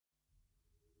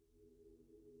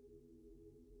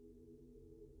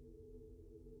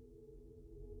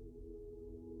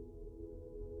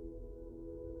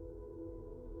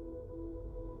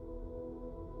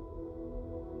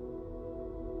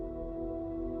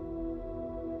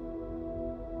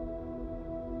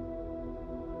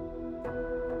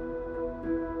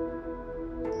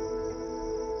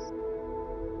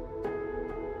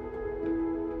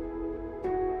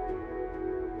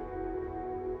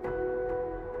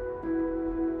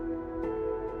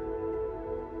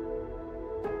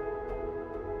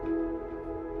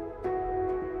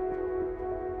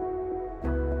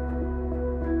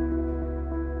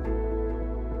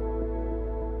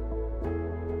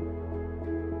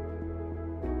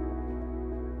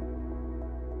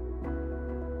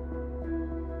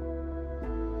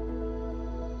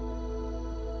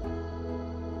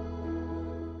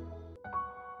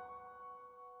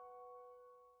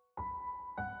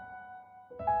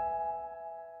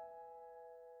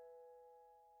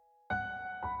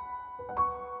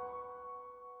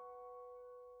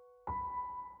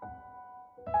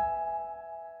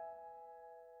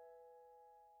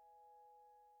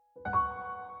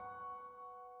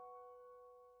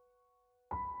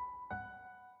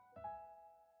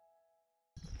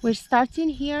We're starting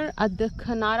here at the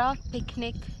Canara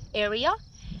picnic area,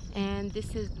 and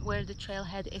this is where the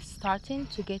trailhead is starting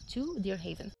to get to Deer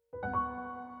Haven.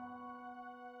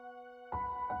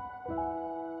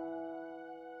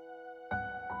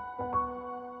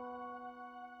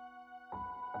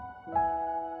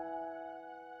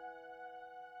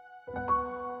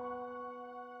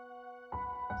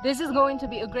 This is going to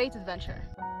be a great adventure.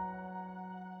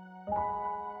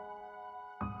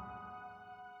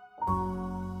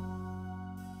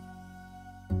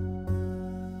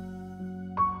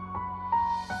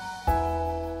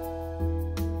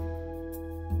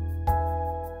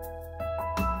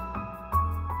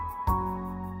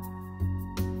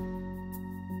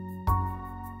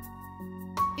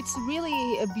 It's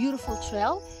really a beautiful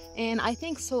trail, and I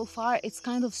think so far it's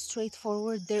kind of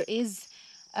straightforward. There is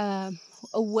a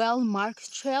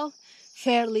well-marked trail,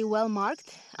 fairly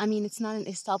well-marked. I mean, it's not an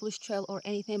established trail or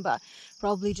anything, but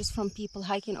probably just from people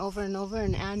hiking over and over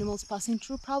and animals passing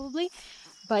through probably.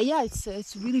 But yeah,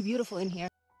 it's really beautiful in here.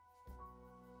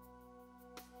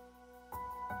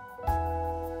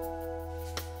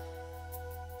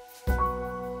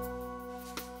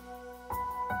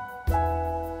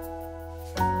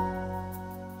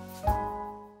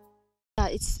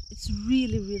 It's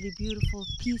really beautiful,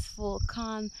 peaceful,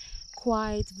 calm,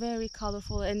 quiet, very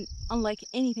colorful, and unlike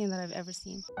anything that I've ever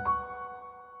seen.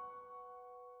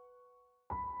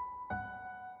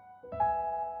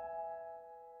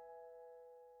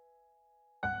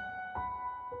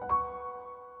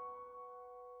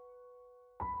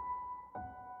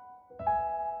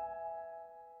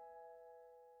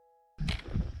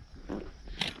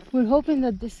 We're hoping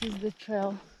that this is the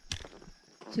trail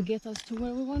to get us to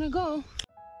where we want to go.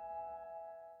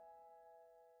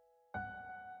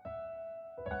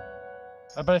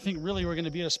 But I think really we're going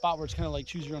to be at a spot where it's kind of like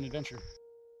choose your own adventure.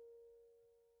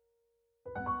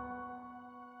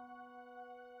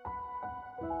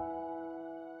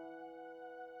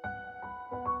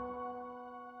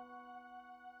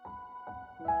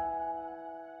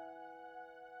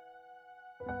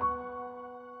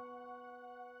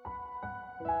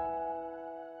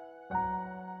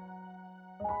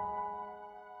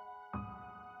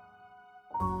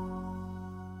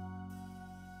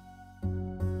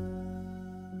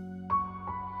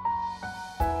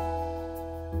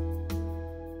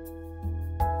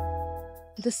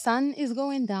 The sun is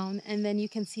going down, and then you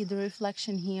can see the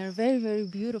reflection here. Very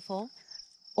beautiful.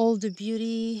 All the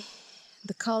beauty,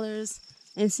 the colors,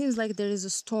 and it seems like there is a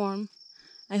storm.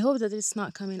 I hope that it's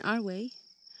not coming our way,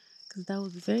 because that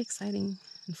would be very exciting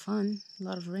and fun. A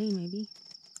lot of rain maybe.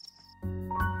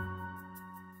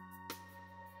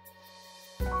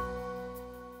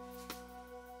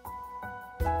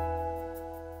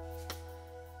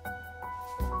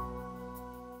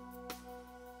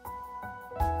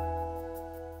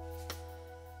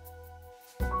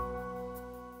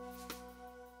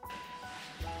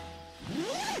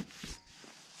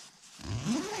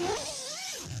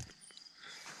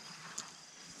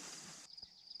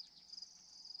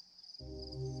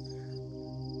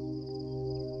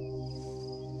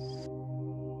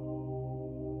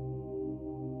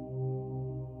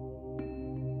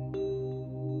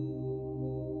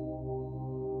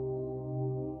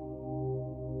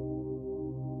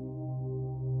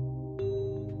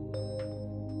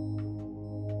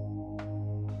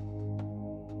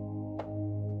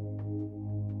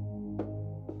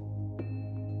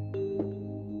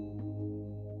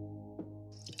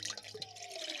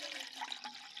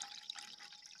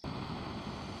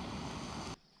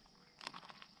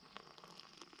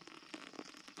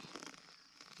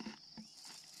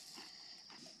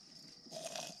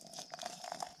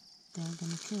 They're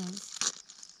gonna kill us.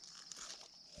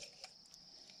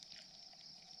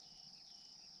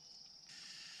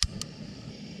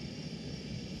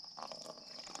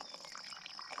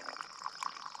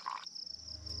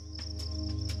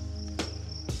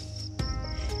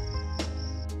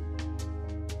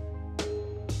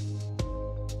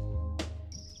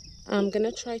 I'm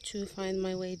gonna try to find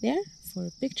my way there for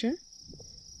a picture,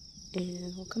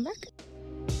 and we'll come back.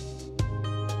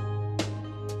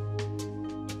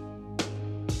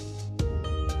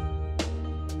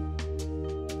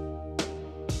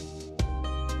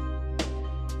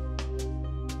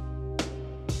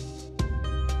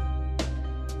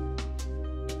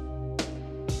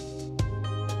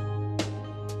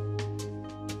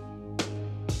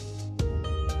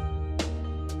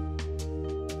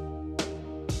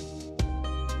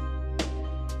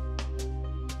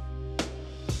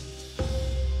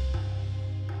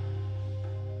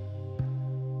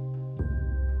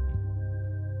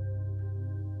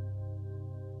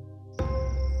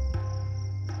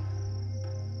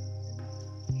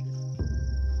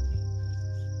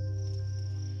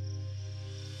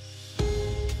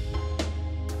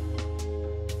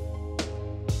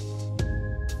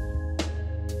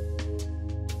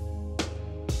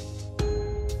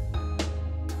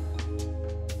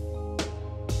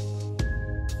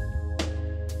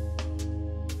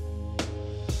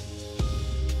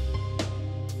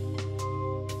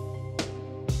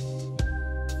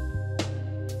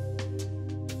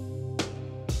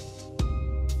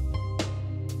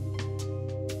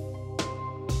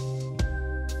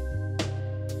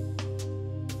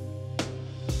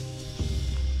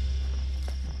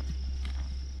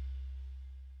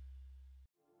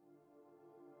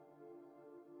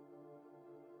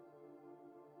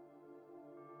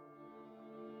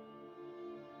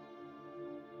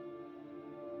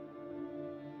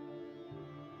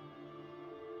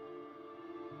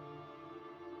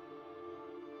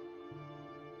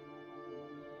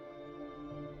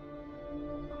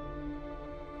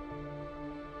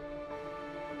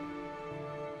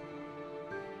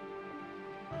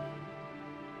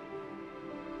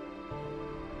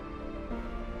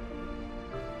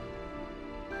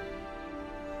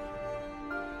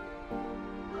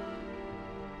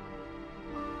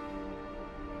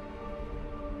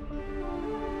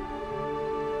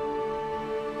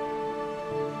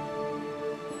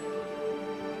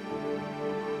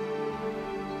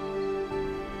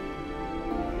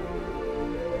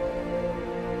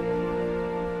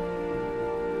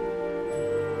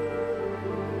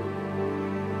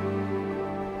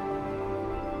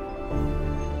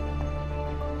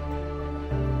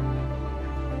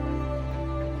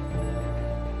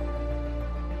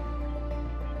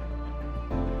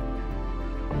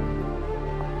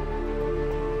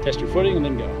 Test your footing and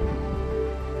then go.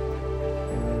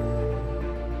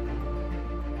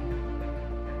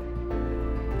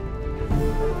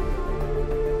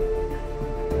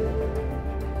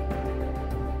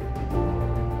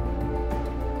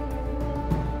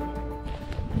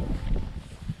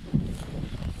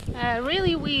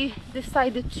 Really, we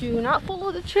decided to not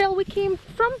follow the trail we came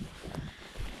from,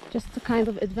 just to kind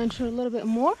of adventure a little bit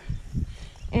more.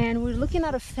 And we're looking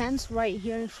at a fence right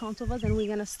here in front of us, and we're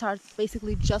gonna start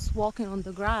basically just walking on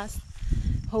the grass,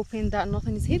 hoping that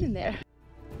nothing is hidden there.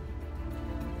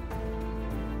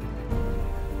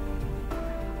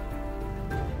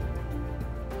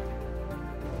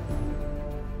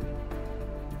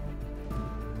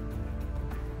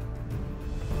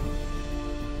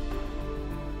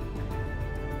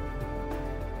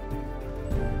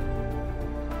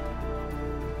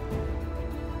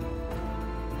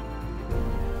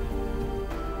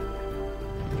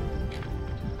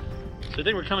 So I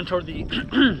think we're coming toward the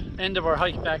end of our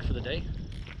hike back for the day.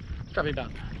 It's probably about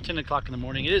 10 o'clock in the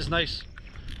morning. It is nice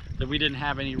that we didn't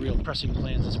have any real pressing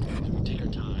plans this morning. We take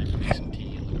our time, make some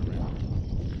tea, and look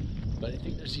around. But I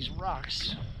think there's these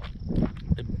rocks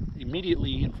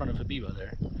immediately in front of Habiba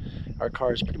there. Our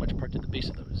car is pretty much parked at the base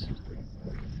of those.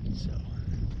 So,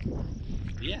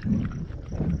 yeah,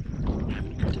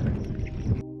 having a good time.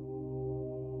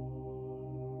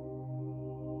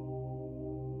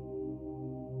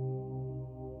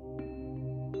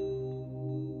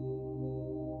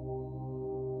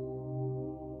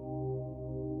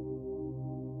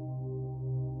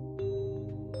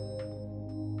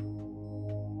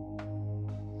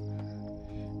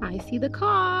 I see the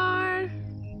car.